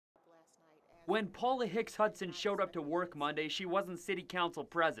When Paula Hicks-Hudson showed up to work Monday, she wasn't city council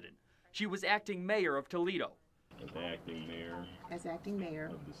president. She was acting mayor of Toledo. As acting mayor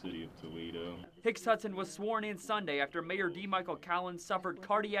of the city of Toledo. Hicks-Hudson was sworn in Sunday after Mayor D. Michael Collins suffered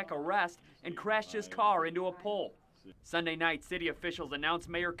cardiac arrest and crashed his car into a pole. Sunday night, city officials announced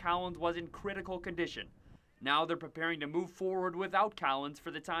Mayor Collins was in critical condition. Now they're preparing to move forward without Collins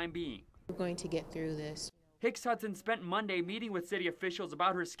for the time being. We're going to get through this. Hicks-Hudson spent Monday meeting with city officials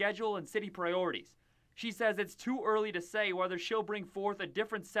about her schedule and city priorities. She says it's too early to say whether she'll bring forth a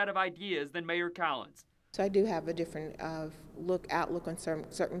different set of ideas than Mayor Collins. So I do have a different outlook on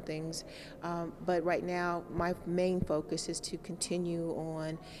certain things, but right now my main focus is to continue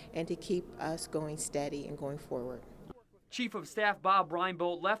on and to keep us going steady and going forward. Chief of Staff Bob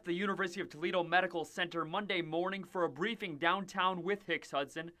Reinbold left the University of Toledo Medical Center Monday morning for a briefing downtown with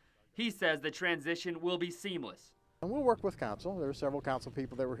Hicks-Hudson. He says the transition will be seamless. And we'll work with council. There were several council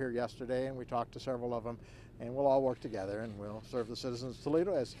people that were here yesterday, and we talked to several of them, and we'll all work together and we'll serve the citizens of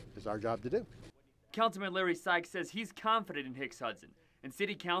Toledo as is our job to do. Councilman Larry Sykes says he's confident in Hicks-Hudson, and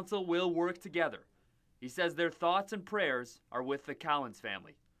City Council will work together. He says their thoughts and prayers are with the Collins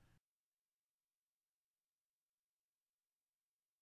family.